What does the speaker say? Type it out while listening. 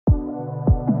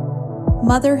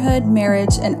motherhood,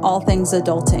 marriage, and all things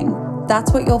adulting.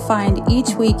 That's what you'll find each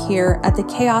week here at the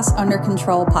Chaos Under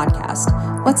Control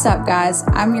podcast. What's up, guys?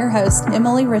 I'm your host,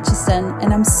 Emily Richardson,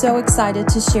 and I'm so excited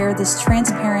to share this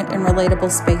transparent and relatable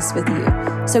space with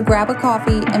you. So grab a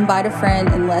coffee, invite a friend,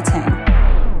 and let's hang.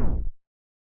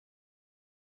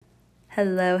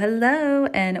 Hello,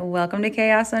 and welcome to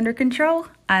Chaos Under Control.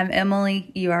 I'm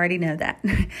Emily. You already know that.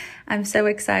 I'm so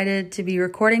excited to be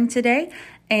recording today.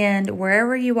 And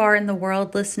wherever you are in the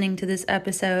world listening to this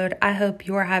episode, I hope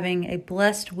you are having a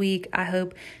blessed week. I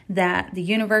hope that the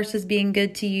universe is being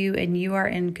good to you and you are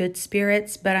in good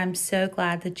spirits. But I'm so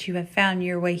glad that you have found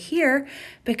your way here,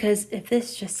 because if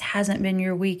this just hasn't been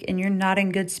your week and you're not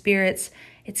in good spirits,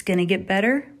 it's going to get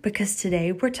better, because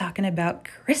today we're talking about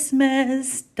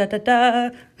Christmas.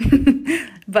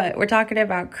 But we're talking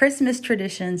about Christmas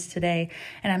traditions today.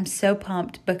 And I'm so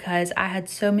pumped because I had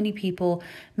so many people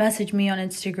message me on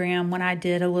Instagram when I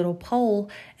did a little poll,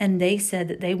 and they said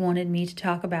that they wanted me to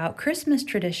talk about Christmas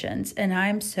traditions. And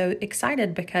I'm so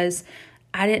excited because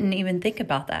I didn't even think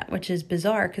about that, which is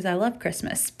bizarre because I love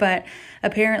Christmas. But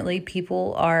apparently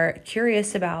people are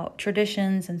curious about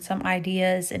traditions and some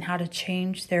ideas and how to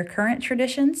change their current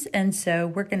traditions. And so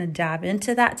we're going to dive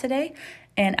into that today.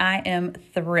 And I am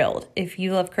thrilled. If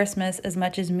you love Christmas as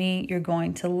much as me, you're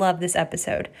going to love this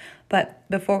episode. But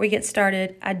before we get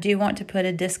started, I do want to put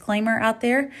a disclaimer out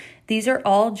there. These are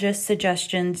all just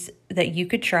suggestions that you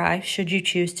could try should you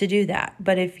choose to do that.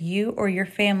 But if you or your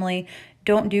family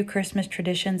don't do Christmas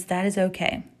traditions, that is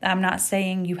okay. I'm not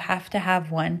saying you have to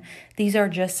have one. These are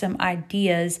just some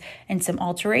ideas and some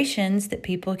alterations that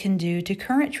people can do to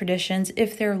current traditions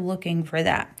if they're looking for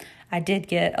that. I did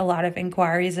get a lot of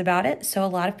inquiries about it, so a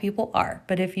lot of people are.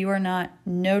 But if you are not,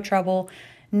 no trouble,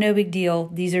 no big deal.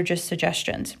 These are just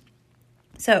suggestions.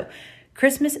 So,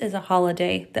 Christmas is a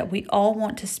holiday that we all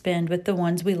want to spend with the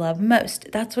ones we love most.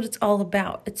 That's what it's all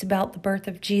about. It's about the birth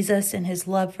of Jesus and his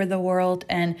love for the world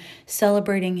and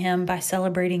celebrating him by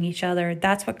celebrating each other.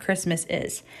 That's what Christmas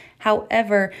is.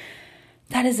 However,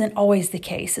 that isn't always the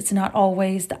case. It's not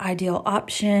always the ideal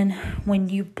option. When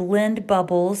you blend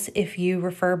bubbles, if you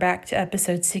refer back to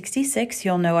episode 66,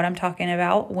 you'll know what I'm talking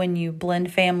about. When you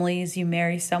blend families, you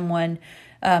marry someone,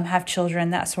 have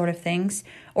children, that sort of things.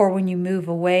 Or when you move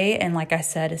away and, like I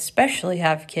said, especially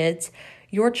have kids,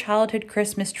 your childhood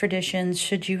Christmas traditions,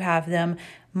 should you have them,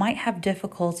 might have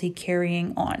difficulty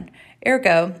carrying on.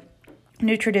 Ergo,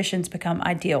 new traditions become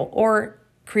ideal, or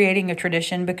creating a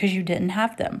tradition because you didn't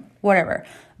have them, whatever.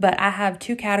 But I have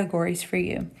two categories for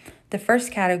you. The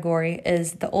first category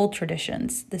is the old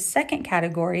traditions. The second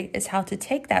category is how to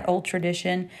take that old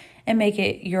tradition and make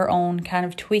it your own, kind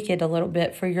of tweak it a little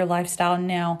bit for your lifestyle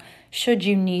now, should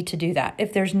you need to do that.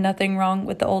 If there's nothing wrong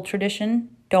with the old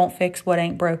tradition, don't fix what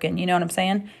ain't broken. You know what I'm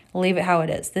saying? Leave it how it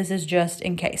is. This is just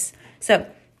in case. So,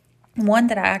 one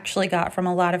that I actually got from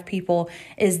a lot of people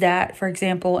is that, for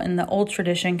example, in the old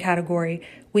tradition category,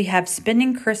 we have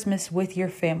spending Christmas with your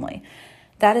family.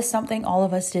 That is something all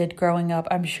of us did growing up,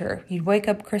 I'm sure. You'd wake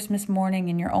up Christmas morning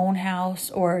in your own house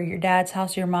or your dad's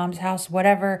house, your mom's house,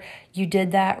 whatever. You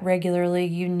did that regularly.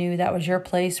 You knew that was your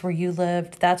place where you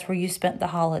lived. That's where you spent the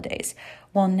holidays.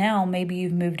 Well, now maybe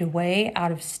you've moved away,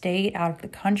 out of state, out of the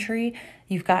country.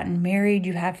 You've gotten married,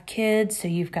 you have kids, so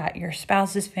you've got your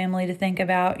spouse's family to think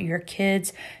about, your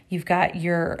kids. You've got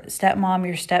your stepmom,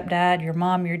 your stepdad, your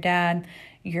mom, your dad,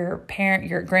 your parent,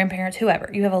 your grandparents, whoever.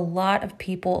 You have a lot of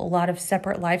people, a lot of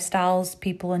separate lifestyles,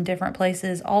 people in different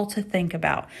places, all to think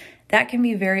about. That can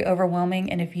be very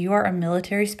overwhelming. And if you are a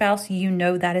military spouse, you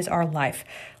know that is our life.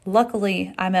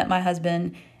 Luckily, I met my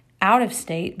husband out of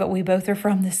state, but we both are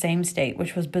from the same state,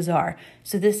 which was bizarre.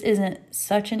 So this isn't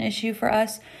such an issue for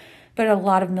us. But a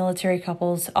lot of military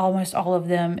couples, almost all of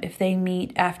them, if they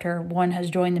meet after one has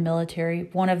joined the military,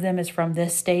 one of them is from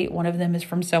this state, one of them is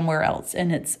from somewhere else,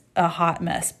 and it's a hot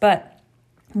mess. But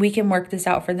we can work this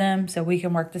out for them, so we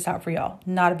can work this out for y'all.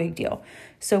 Not a big deal.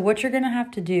 So what you're going to have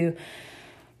to do,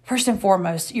 first and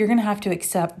foremost, you're going to have to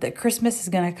accept that Christmas is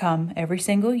going to come every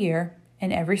single year.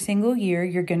 And every single year,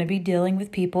 you're going to be dealing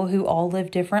with people who all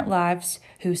live different lives,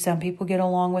 who some people get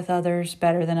along with others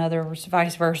better than others,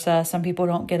 vice versa. Some people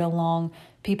don't get along.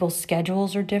 People's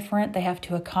schedules are different. They have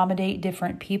to accommodate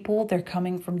different people. They're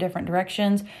coming from different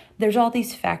directions. There's all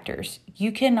these factors.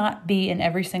 You cannot be in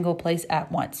every single place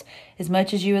at once. As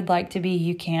much as you would like to be,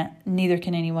 you can't. Neither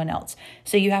can anyone else.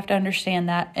 So you have to understand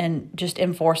that and just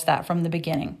enforce that from the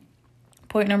beginning.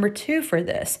 Point number 2 for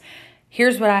this.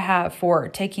 Here's what I have for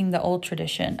taking the old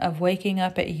tradition of waking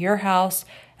up at your house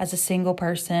as a single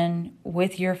person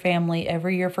with your family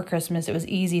every year for Christmas. It was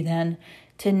easy then,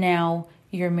 to now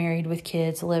you're married with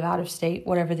kids, live out of state,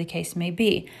 whatever the case may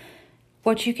be.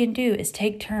 What you can do is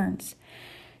take turns.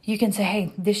 You can say,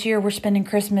 hey, this year we're spending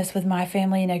Christmas with my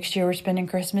family. Next year we're spending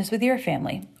Christmas with your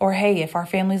family. Or, hey, if our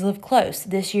families live close,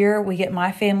 this year we get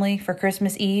my family for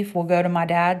Christmas Eve. We'll go to my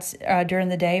dad's during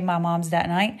the day, my mom's that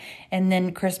night. And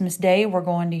then Christmas Day, we're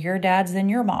going to your dad's, then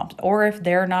your mom's. Or if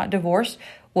they're not divorced,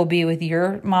 we'll be with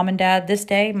your mom and dad this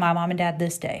day, my mom and dad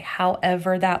this day.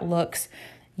 However that looks,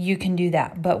 you can do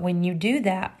that. But when you do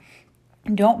that,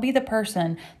 don't be the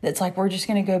person that's like, we're just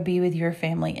going to go be with your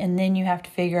family. And then you have to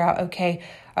figure out, okay,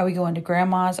 are we going to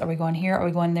grandma's? Are we going here? Are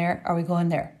we going there? Are we going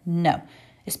there? No.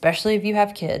 Especially if you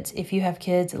have kids. If you have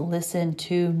kids, listen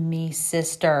to me,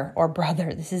 sister or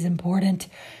brother. This is important.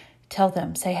 Tell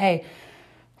them, say, hey,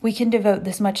 we can devote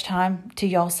this much time to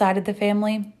y'all's side of the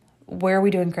family. Where are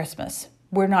we doing Christmas?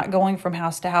 We're not going from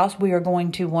house to house. We are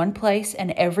going to one place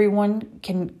and everyone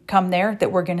can come there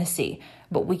that we're going to see.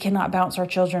 But we cannot bounce our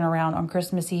children around on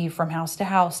Christmas Eve from house to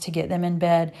house to get them in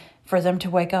bed, for them to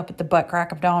wake up at the butt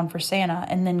crack of dawn for Santa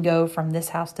and then go from this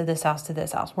house to this house to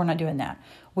this house. We're not doing that.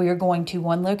 We are going to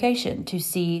one location to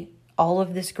see all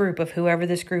of this group of whoever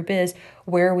this group is.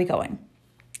 Where are we going?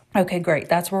 Okay, great.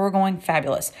 That's where we're going.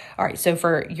 Fabulous. All right. So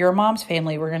for your mom's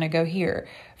family, we're going to go here.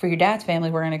 For your dad's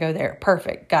family, we're going to go there.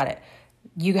 Perfect. Got it.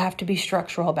 You have to be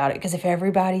structural about it, because if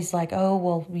everybody's like, oh,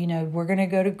 well, we're going to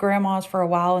go to grandma's for a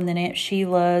while and then Aunt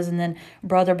Sheila's and then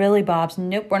brother Billy Bob's.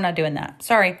 Nope, we're not doing that.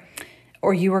 Sorry.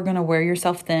 Or you are going to wear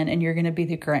yourself thin and you're going to be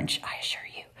the Grinch. I assure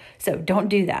you. So don't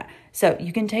do that. So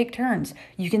you can take turns.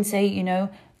 You can say,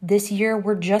 this year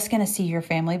we're just going to see your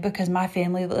family because my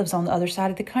family lives on the other side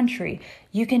of the country.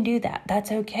 You can do that.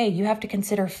 That's okay. You have to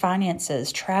consider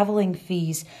finances, traveling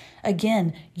fees.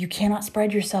 Again, you cannot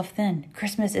spread yourself thin.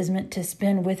 Christmas is meant to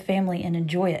spend with family and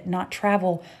enjoy it, not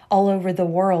travel all over the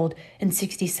world in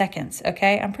 60 seconds.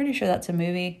 Okay? I'm pretty sure that's a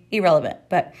movie. Irrelevant,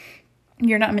 but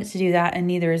you're not meant to do that, and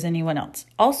neither is anyone else.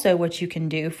 Also, what you can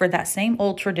do for that same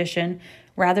old tradition,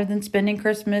 rather than spending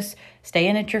Christmas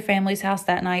staying at your family's house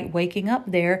that night, waking up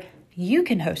there, you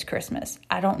can host Christmas.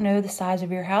 I don't know the size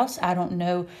of your house. I don't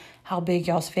know how big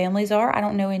y'all's families are. I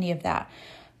don't know any of that.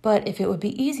 But if it would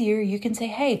be easier, you can say,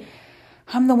 hey,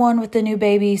 I'm the one with the new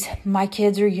babies. My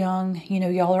kids are young.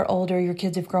 Y'all are older. Your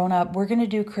kids have grown up. We're going to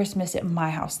do Christmas at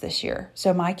my house this year.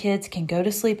 So my kids can go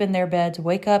to sleep in their beds,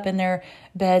 wake up in their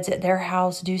beds at their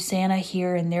house, do Santa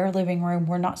here in their living room.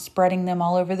 We're not spreading them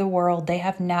all over the world. They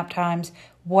have nap times,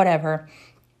 whatever.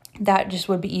 That just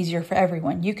would be easier for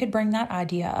everyone. You could bring that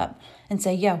idea up and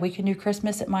say, yeah, we can do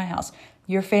Christmas at my house.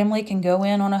 Your family can go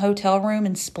in on a hotel room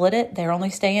and split it. They're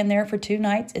only staying there for 2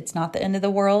 nights. It's not the end of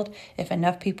the world. If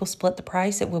enough people split the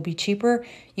price, it will be cheaper.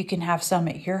 You can have some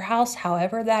at your house.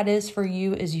 However that is for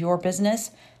you is your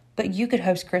business. But you could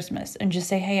host Christmas and just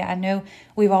say, hey, I know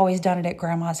we've always done it at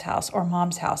grandma's house or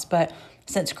mom's house, but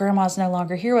since grandma's no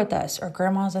longer here with us, or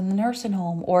grandma's in the nursing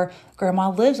home, or grandma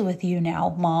lives with you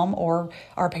now, mom, or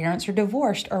our parents are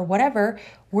divorced, or whatever,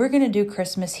 we're going to do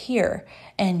Christmas here.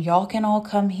 And y'all can all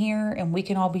come here and we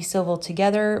can all be civil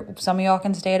together. Some of y'all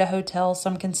can stay at a hotel,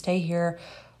 some can stay here.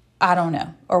 I don't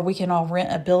know. Or we can all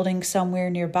rent a building somewhere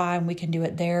nearby and we can do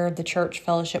it there, the church,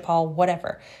 fellowship hall,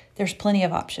 whatever. There's plenty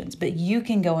of options, but you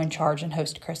can go in charge and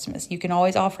host Christmas. You can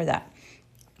always offer that.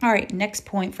 All right, next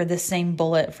point for this same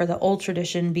bullet, for the old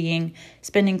tradition being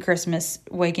spending Christmas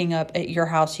waking up at your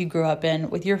house you grew up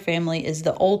in with your family is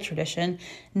the old tradition.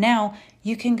 Now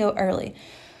you can go early.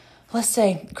 Let's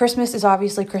say Christmas is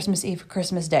obviously Christmas Eve,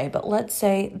 Christmas Day, but let's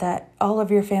say that all of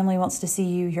your family wants to see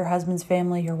you, your husband's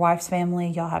family, your wife's family,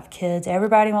 y'all have kids.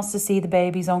 Everybody wants to see the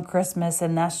babies on Christmas,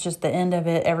 and that's just the end of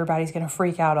it. Everybody's going to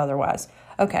freak out otherwise.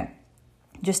 Okay,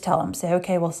 just tell them, say,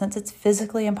 okay, well, since it's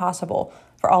physically impossible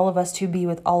for all of us to be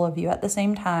with all of you at the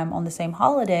same time on the same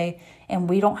holiday, and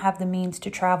we don't have the means to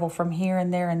travel from here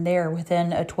and there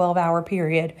within a 12-hour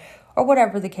period, or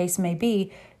whatever the case may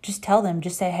be, just tell them,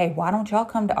 just say, hey, why don't y'all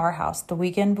come to our house the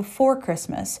weekend before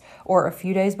Christmas or a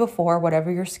few days before,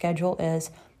 whatever your schedule is.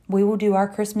 We will do our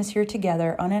Christmas here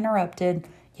together, uninterrupted.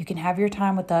 You can have your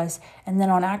time with us, and then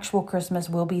on actual Christmas,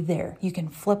 we'll be there. You can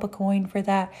flip a coin for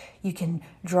that. You can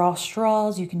draw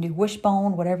straws. You can do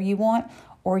wishbone, whatever you want.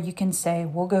 Or you can say,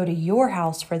 we'll go to your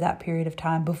house for that period of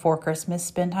time before Christmas,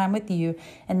 spend time with you,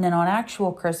 and then on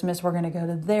actual Christmas, we're going to go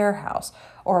to their house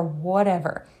or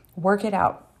whatever. Work it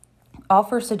out.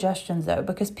 Offer suggestions, though,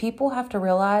 because people have to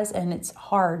realize, and it's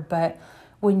hard, but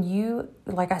when you,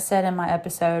 like I said in my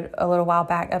episode a little while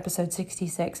back, episode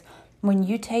 66, when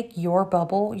you take your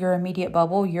bubble, your immediate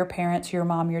bubble, your parents, your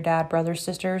mom, your dad, brothers,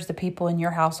 sisters, the people in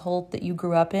your household that you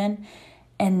grew up in,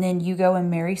 and then you go and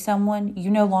marry someone,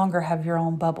 you no longer have your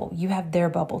own bubble. You have their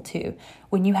bubble too.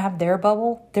 When you have their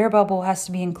bubble has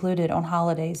to be included on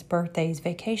holidays, birthdays,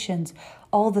 vacations,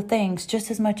 all the things just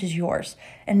as much as yours.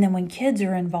 And then when kids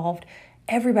are involved,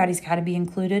 everybody's got to be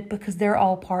included because they're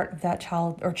all part of that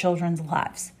child or children's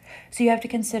lives. So you have to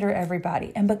consider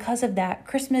everybody. And because of that,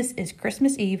 Christmas is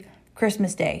Christmas Eve,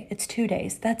 Christmas Day. It's 2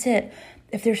 days. That's it.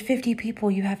 If there's 50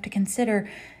 people, you have to consider.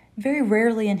 Very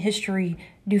rarely in history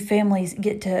do families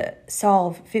get to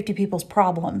solve 50 people's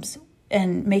problems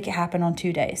and make it happen on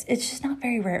 2 days. It's just not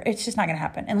very rare. It's just not going to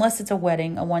happen unless it's a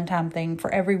wedding, a one-time thing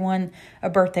for everyone, a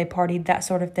birthday party, that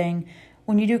sort of thing.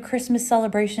 When you do Christmas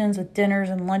celebrations with dinners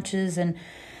and lunches and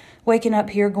waking up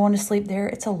here, going to sleep there,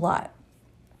 it's a lot.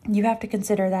 You have to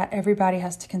consider that. Everybody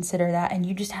has to consider that. And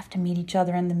you just have to meet each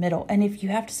other in the middle. And if you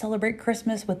have to celebrate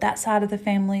Christmas with that side of the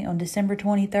family on December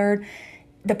 23rd,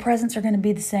 the presents are going to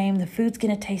be the same. The food's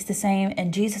going to taste the same.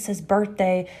 And Jesus's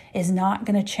birthday is not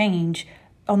going to change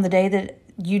on the day that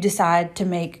you decide to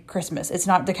make Christmas. It's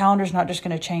not, the calendar's not just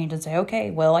going to change and say, okay,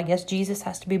 well, I guess Jesus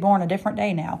has to be born a different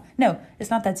day now. No,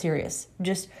 it's not that serious.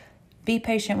 Just be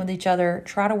patient with each other.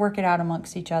 Try to work it out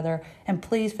amongst each other. And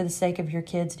please, for the sake of your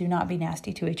kids, do not be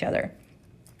nasty to each other.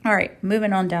 All right,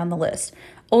 moving on down the list.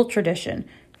 Old tradition.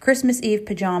 Christmas Eve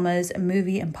pajamas, a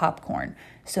movie, and popcorn.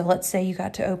 So let's say you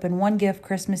got to open one gift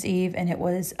Christmas Eve and it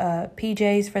was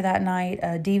PJs for that night,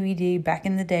 a DVD back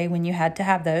in the day when you had to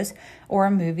have those, or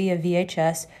a movie, a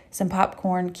VHS, some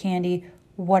popcorn, candy,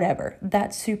 whatever.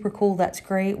 That's super cool. That's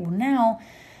great. Well, now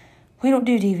we don't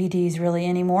do DVDs really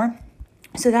anymore.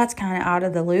 So that's kind of out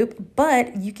of the loop,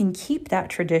 but you can keep that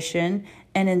tradition,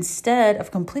 and instead of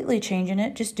completely changing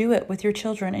it, just do it with your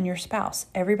children and your spouse.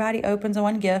 Everybody opens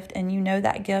one gift, and you know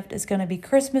that gift is going to be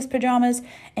Christmas pajamas,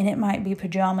 and it might be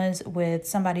pajamas with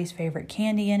somebody's favorite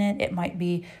candy in it. It might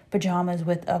be pajamas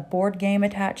with a board game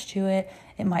attached to it.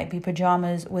 It might be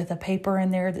pajamas with a paper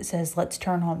in there that says, let's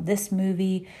turn on this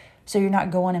movie. So you're not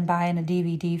going and buying a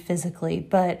DVD physically,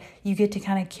 but you get to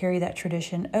kind of carry that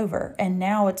tradition over. And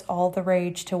now it's all the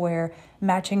rage to wear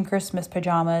matching Christmas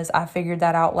pajamas. I figured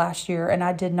that out last year, and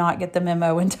I did not get the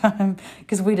memo in time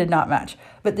because we did not match.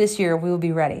 But this year we will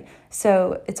be ready.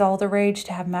 So it's all the rage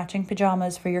to have matching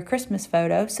pajamas for your Christmas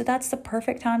photo. So that's the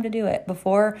perfect time to do it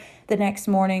before the next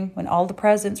morning when all the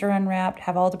presents are unwrapped,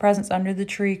 have all the presents under the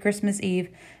tree Christmas Eve,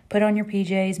 put on your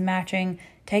PJs matching,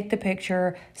 take the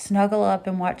picture, snuggle up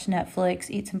and watch Netflix,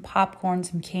 eat some popcorn,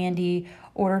 some candy,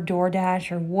 order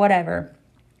DoorDash or whatever,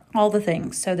 all the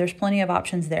things. So there's plenty of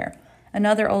options there.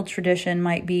 Another old tradition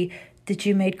might be that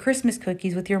you made Christmas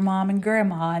cookies with your mom and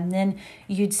grandma, and then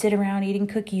you'd sit around eating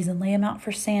cookies and lay them out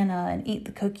for Santa and eat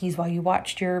the cookies while you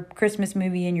watched your Christmas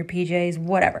movie in your PJs,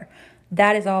 whatever.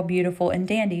 That is all beautiful and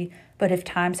dandy, but if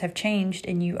times have changed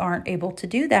and you aren't able to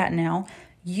do that now,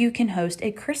 you can host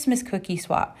a Christmas cookie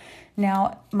swap.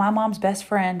 Now, my mom's best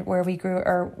friend where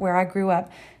I grew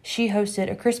up, she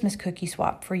hosted a Christmas cookie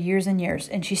swap for years and years,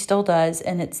 and she still does,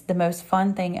 and it's the most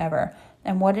fun thing ever.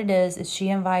 And what it is she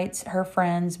invites her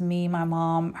friends, me, my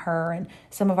mom, her, and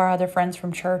some of our other friends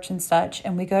from church and such,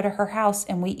 and we go to her house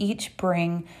and we each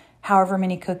bring however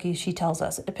many cookies she tells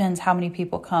us. It depends how many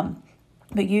people come.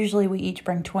 But usually we each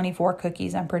bring 24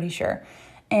 cookies, I'm pretty sure.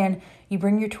 And you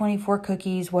bring your 24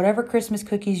 cookies, whatever Christmas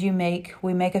cookies you make.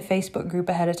 We make a Facebook group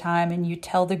ahead of time, and you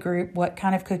tell the group what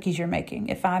kind of cookies you're making.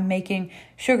 If I'm making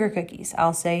sugar cookies,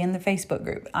 I'll say in the Facebook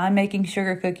group, I'm making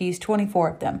sugar cookies, 24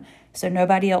 of them. So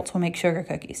nobody else will make sugar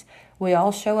cookies. We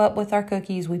all show up with our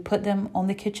cookies. We put them on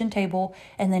the kitchen table,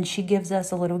 and then she gives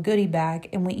us a little goodie bag,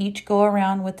 and we each go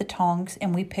around with the tongs,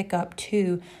 and we pick up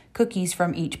 2 cookies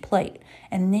from each plate.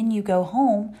 And then you go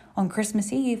home on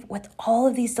Christmas Eve with all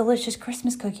of these delicious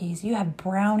Christmas cookies. You have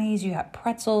brownies, you have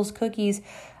pretzels, cookies,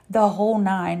 the whole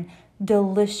 9.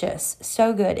 Delicious.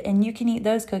 So good. And you can eat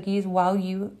those cookies while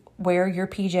you wear your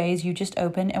PJs you just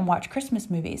opened and watch Christmas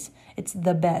movies. It's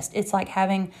the best. It's like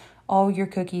having all your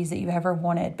cookies that you ever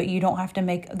wanted, but you don't have to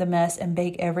make the mess and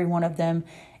bake every one of them.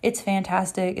 It's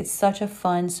fantastic. It's such a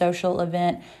fun social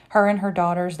event. Her and her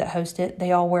daughters that host it,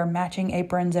 they all wear matching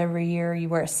aprons every year. You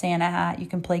wear a Santa hat. You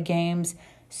can play games.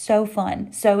 So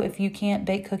fun. So if you can't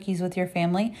bake cookies with your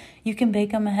family, you can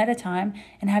bake them ahead of time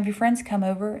and have your friends come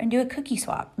over and do a cookie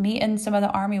swap. Me and some of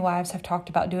the Army wives have talked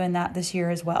about doing that this year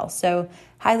as well. So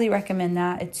highly recommend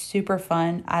that. It's super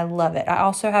fun. I love it. I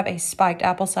also have a spiked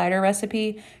apple cider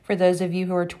recipe for those of you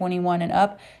who are 21 and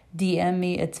up. DM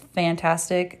me. It's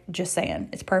fantastic. Just saying.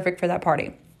 It's perfect for that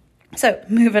party. So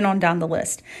moving on down the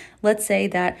list. Let's say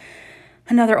that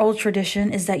another old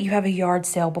tradition is that you have a yard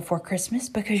sale before Christmas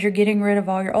because you're getting rid of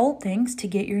all your old things to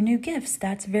get your new gifts.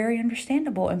 That's very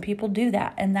understandable, and people do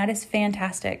that, and that is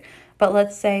fantastic. But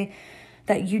let's say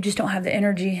that you just don't have the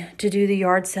energy to do the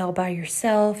yard sale by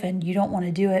yourself, and you don't want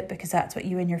to do it because that's what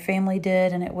you and your family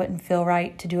did, and it wouldn't feel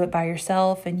right to do it by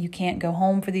yourself, and you can't go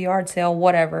home for the yard sale,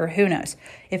 whatever, who knows.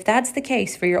 If that's the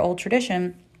case for your old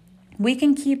tradition, we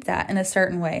can keep that in a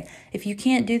certain way. If you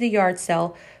can't do the yard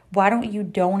sale, why don't you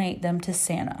donate them to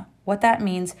Santa? What that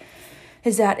means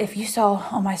is that if you saw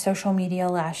on my social media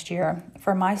last year,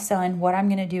 for my son, what I'm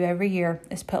going to do every year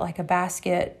is put like a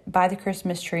basket by the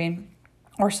Christmas tree,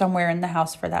 or somewhere in the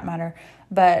house for that matter,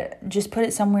 but just put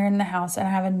it somewhere in the house, and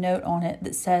I have a note on it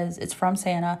that says it's from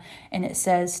Santa, and it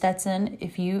says, Stetson,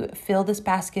 if you fill this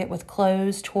basket with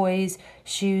clothes, toys,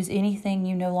 shoes, anything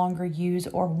you no longer use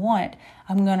or want,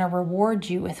 I'm going to reward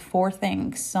you with 4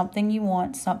 things: something you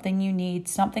want, something you need,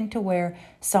 something to wear,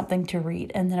 something to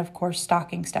read, and then of course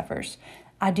stocking stuffers.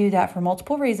 I do that for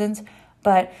multiple reasons,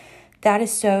 but that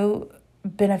is so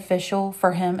beneficial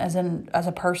for him as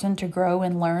a person to grow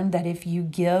and learn that if you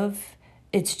give,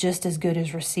 it's just as good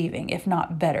as receiving, if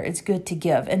not better. It's good to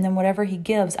give. And then whatever he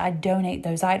gives, I donate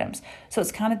those items. So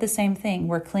it's kind of the same thing.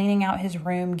 We're cleaning out his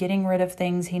room, getting rid of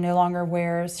things he no longer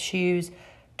wears, shoes,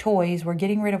 toys. We're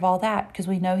getting rid of all that because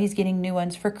we know he's getting new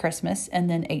ones for Christmas, and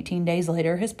then 18 days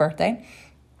later, his birthday.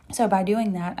 So by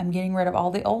doing that, I'm getting rid of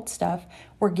all the old stuff.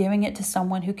 We're giving it to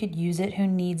someone who could use it, who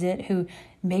needs it, who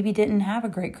maybe didn't have a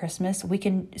great Christmas. We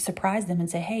can surprise them and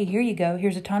say, hey, here you go.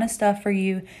 Here's a ton of stuff for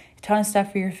you, a ton of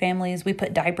stuff for your families. We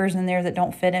put diapers in there that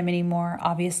don't fit them anymore,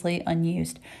 obviously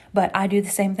unused. But I do the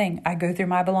same thing. I go through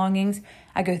my belongings.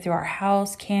 I go through our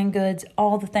house, canned goods,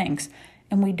 all the things.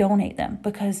 And we donate them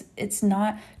because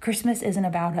Christmas isn't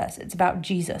about us. It's about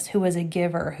Jesus, who is a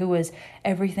giver, who is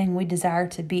everything we desire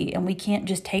to be. And we can't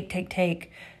just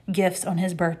take gifts on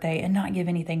his birthday and not give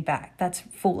anything back. That's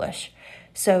foolish.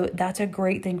 So that's a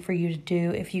great thing for you to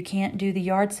do. If you can't do the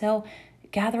yard sale,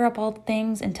 gather up all the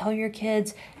things and tell your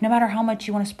kids, no matter how much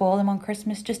you want to spoil them on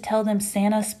Christmas, just tell them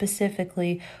Santa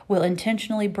specifically will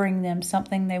intentionally bring them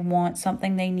something they want,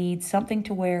 something they need, something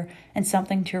to wear, and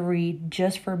something to read,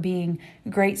 just for being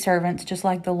great servants, just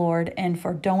like the Lord, and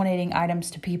for donating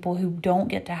items to people who don't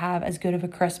get to have as good of a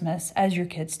Christmas as your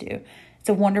kids do. It's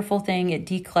a wonderful thing. It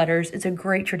declutters. It's a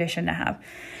great tradition to have.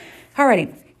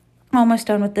 Alrighty. Almost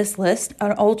done with this list.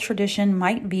 An old tradition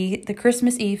might be the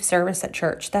Christmas Eve service at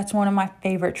church. That's one of my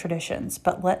favorite traditions.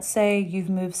 But let's say you've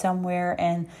moved somewhere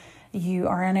and you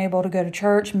are unable to go to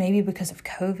church, maybe because of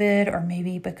COVID, or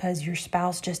maybe because your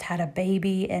spouse just had a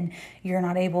baby and you're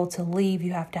not able to leave.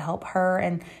 You have to help her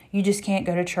and you just can't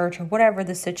go to church, or whatever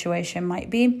the situation might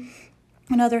be.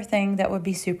 Another thing that would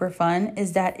be super fun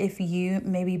is that if you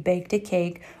maybe baked a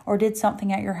cake or did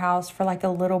something at your house for like a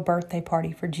little birthday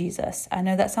party for Jesus. I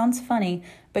know that sounds funny,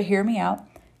 but hear me out.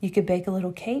 You could bake a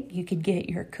little cake. You could get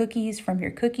your cookies from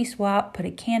your cookie swap, put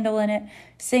a candle in it,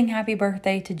 sing happy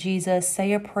birthday to Jesus,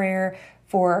 say a prayer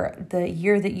for the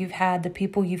year that you've had, the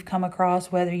people you've come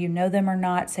across, whether you know them or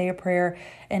not. Say a prayer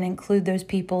and include those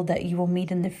people that you will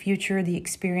meet in the future, the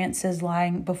experiences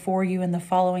lying before you in the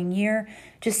following year.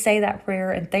 Just say that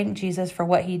prayer and thank Jesus for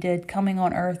what he did coming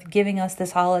on earth, giving us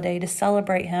this holiday to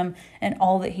celebrate him and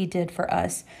all that he did for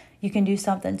us. You can do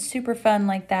something super fun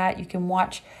like that. You can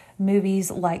watch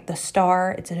movies like The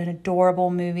Star. It's an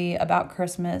adorable movie about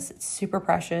Christmas. It's super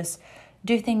precious.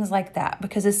 Do things like that,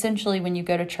 because essentially when you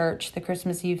go to church, the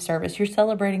Christmas Eve service, you're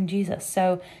celebrating Jesus.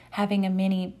 So having a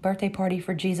mini birthday party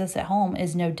for Jesus at home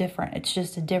is no different. It's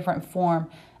just a different form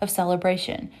of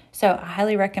celebration. So I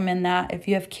highly recommend that. If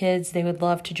you have kids, they would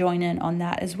love to join in on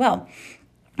that as well.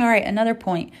 All right, another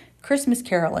point. Christmas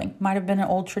caroling might have been an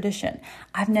old tradition.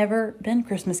 I've never been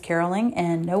Christmas caroling,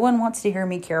 and no one wants to hear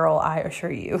me carol, I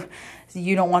assure you. So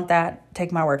you don't want that,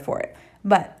 take my word for it.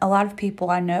 But a lot of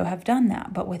people I know have done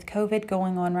that. But with COVID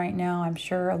going on right now, I'm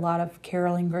sure a lot of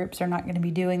caroling groups are not going to be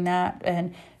doing that.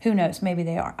 And who knows, maybe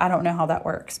they are. I don't know how that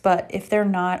works. But if they're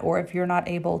not, or if you're not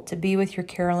able to be with your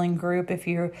caroling group, if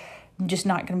you're just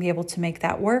not going to be able to make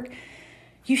that work,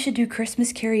 you should do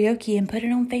Christmas karaoke and put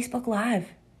it on Facebook Live.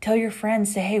 Tell your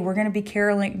friends, say, hey, we're going to be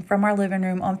caroling from our living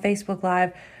room on Facebook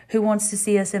Live. Who wants to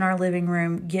see us in our living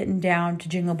room getting down to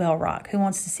Jingle Bell Rock? Who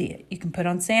wants to see it? You can put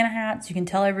on Santa hats. You can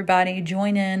tell everybody,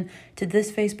 join in to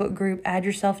this Facebook group, add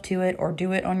yourself to it, or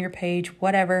do it on your page,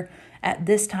 whatever. At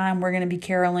this time, we're going to be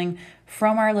caroling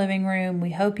from our living room.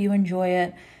 We hope you enjoy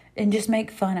it and just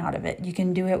make fun out of it. You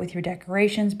can do it with your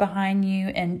decorations behind you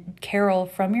and carol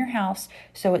from your house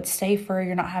so it's safer.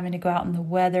 You're not having to go out in the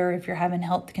weather if you're having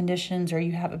health conditions or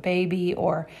you have a baby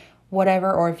or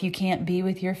whatever, or if you can't be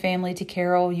with your family to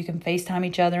carol, you can FaceTime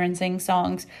each other and sing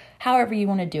songs. However you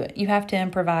want to do it. You have to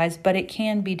improvise, but it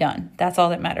can be done. That's all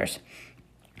that matters.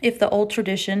 If the old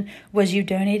tradition was you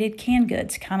donated canned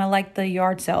goods, kind of like the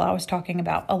yard sale I was talking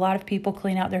about. A lot of people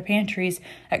clean out their pantries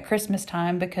at Christmas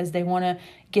time because they want to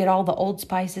get all the old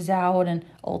spices out and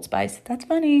Old Spice, that's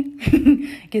funny.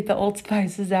 Get the old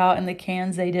spices out and the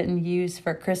cans they didn't use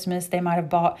for Christmas. They might have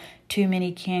bought too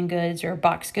many canned goods or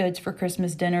box goods for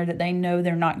Christmas dinner that they know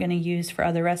they're not going to use for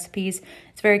other recipes.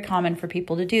 It's very common for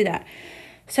people to do that.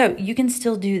 So you can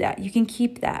still do that. You can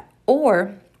keep that.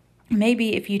 Or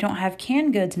maybe if you don't have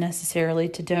canned goods necessarily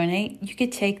to donate, you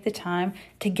could take the time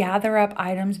to gather up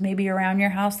items maybe around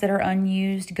your house that are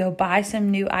unused, go buy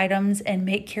some new items and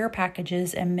make care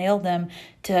packages and mail them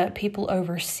to people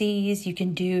overseas. You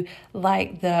can do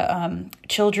like the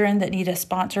children that need a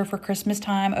sponsor for Christmas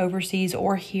time overseas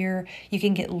or here. You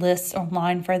can get lists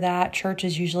online for that.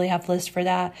 Churches usually have lists for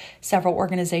that. Several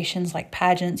organizations like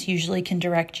pageants usually can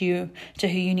direct you to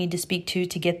who you need to speak to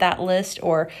get that list,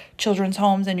 or children's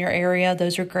homes in your area.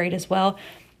 Those are great as well.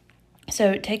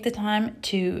 So take the time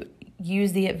to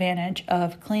use the advantage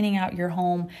of cleaning out your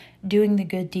home, doing the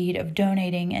good deed of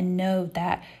donating, and know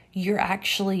that you're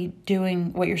actually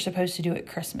doing what you're supposed to do at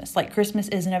Christmas. Like, Christmas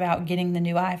isn't about getting the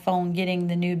new iPhone, getting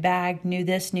the new bag, new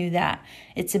this, new that.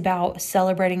 It's about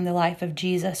celebrating the life of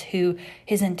Jesus, who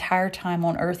his entire time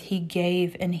on earth, he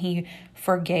gave and he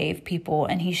forgave people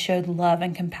and he showed love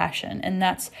and compassion. And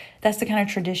that's the kind of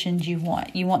traditions you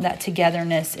want. You want that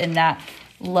togetherness and that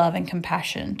love and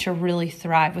compassion to really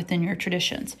thrive within your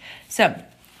traditions. So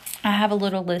I have a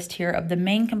little list here of the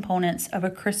main components of a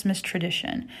Christmas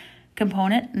tradition.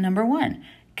 Component number 1,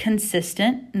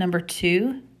 consistent. Number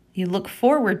 2, you look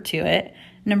forward to it.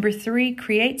 Number 3,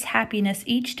 creates happiness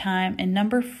each time. And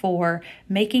number 4,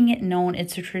 making it known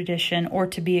it's a tradition or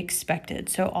to be expected.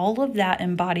 So all of that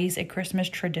embodies a Christmas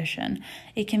tradition.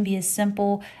 It can be as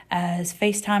simple as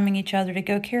FaceTiming each other to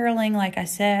go caroling, like I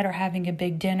said, or having a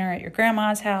big dinner at your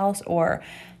grandma's house, or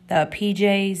the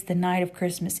PJs the night of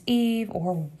Christmas Eve,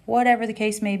 or whatever the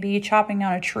case may be, chopping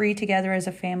down a tree together as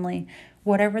a family.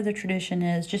 Whatever the tradition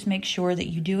is, just make sure that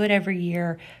you do it every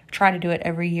year. Try to do it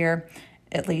every year,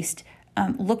 at least.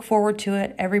 Look forward to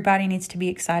it. Everybody needs to be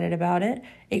excited about it.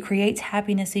 It creates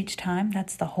happiness each time.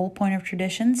 That's the whole point of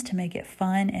traditions, to make it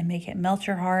fun and make it melt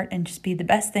your heart and just be the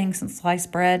best thing since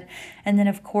sliced bread. And then,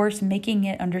 of course, making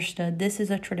it understood. This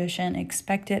is a tradition.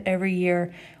 Expect it every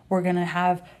year. We're going to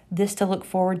have this to look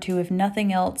forward to, if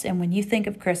nothing else. And when you think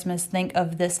of Christmas, think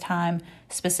of this time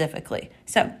specifically.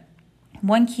 So,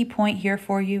 one key point here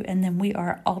for you, and then we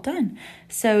are all done.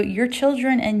 So your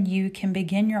children and you can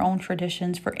begin your own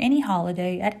traditions for any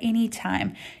holiday at any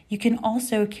time. You can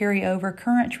also carry over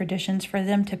current traditions for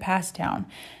them to pass down.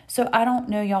 So I don't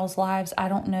know y'all's lives. I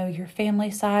don't know your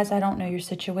family size. I don't know your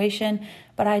situation,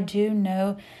 but I do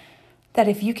know that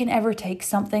if you can ever take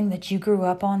something that you grew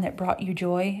up on that brought you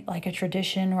joy, like a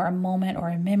tradition or a moment or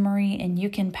a memory, and you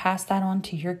can pass that on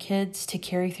to your kids to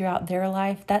carry throughout their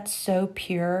life, that's so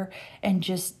pure and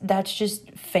that's just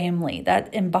family.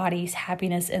 That embodies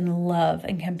happiness and love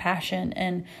and compassion,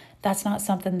 and that's not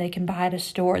something they can buy at a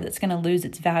store that's going to lose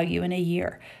its value in a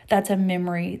year. That's a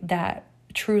memory that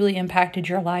truly impacted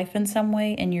your life in some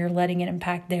way, and you're letting it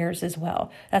impact theirs as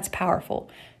well. That's powerful.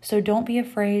 So don't be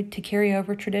afraid to carry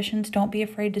over traditions. Don't be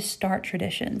afraid to start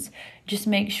traditions. Just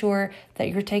make sure that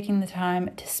you're taking the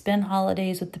time to spend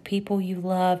holidays with the people you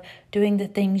love, doing the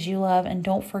things you love, and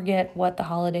don't forget what the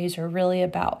holidays are really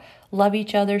about. Love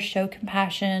each other, show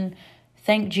compassion.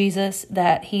 Thank Jesus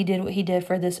that he did what he did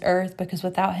for this earth, because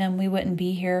without him, we wouldn't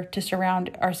be here to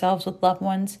surround ourselves with loved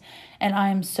ones. And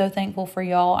I'm so thankful for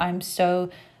y'all. I'm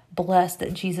so blessed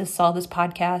that Jesus saw this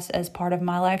podcast as part of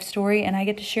my life story, and I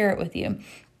get to share it with you.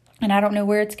 And I don't know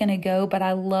where it's going to go, but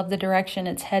I love the direction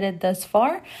it's headed thus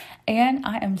far. And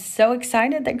I am so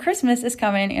excited that Christmas is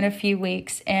coming in a few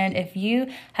weeks. And if you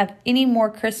have any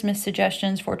more Christmas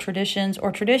suggestions for traditions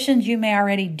or traditions you may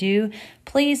already do,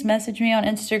 please message me on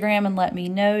Instagram and let me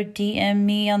know. DM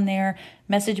me on there,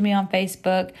 message me on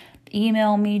Facebook,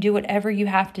 email me, do whatever you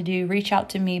have to do. Reach out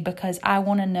to me, because I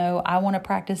want to know. I want to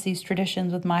practice these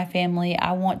traditions with my family.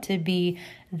 I want to be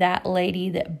that lady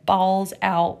that balls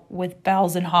out with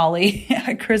boughs and holly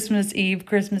at Christmas Eve,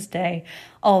 Christmas Day,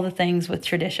 all the things with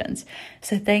traditions.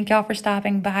 So thank y'all for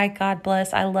stopping by. God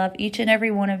bless. I love each and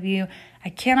every one of you. I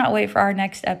cannot wait for our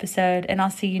next episode, and I'll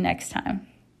see you next time.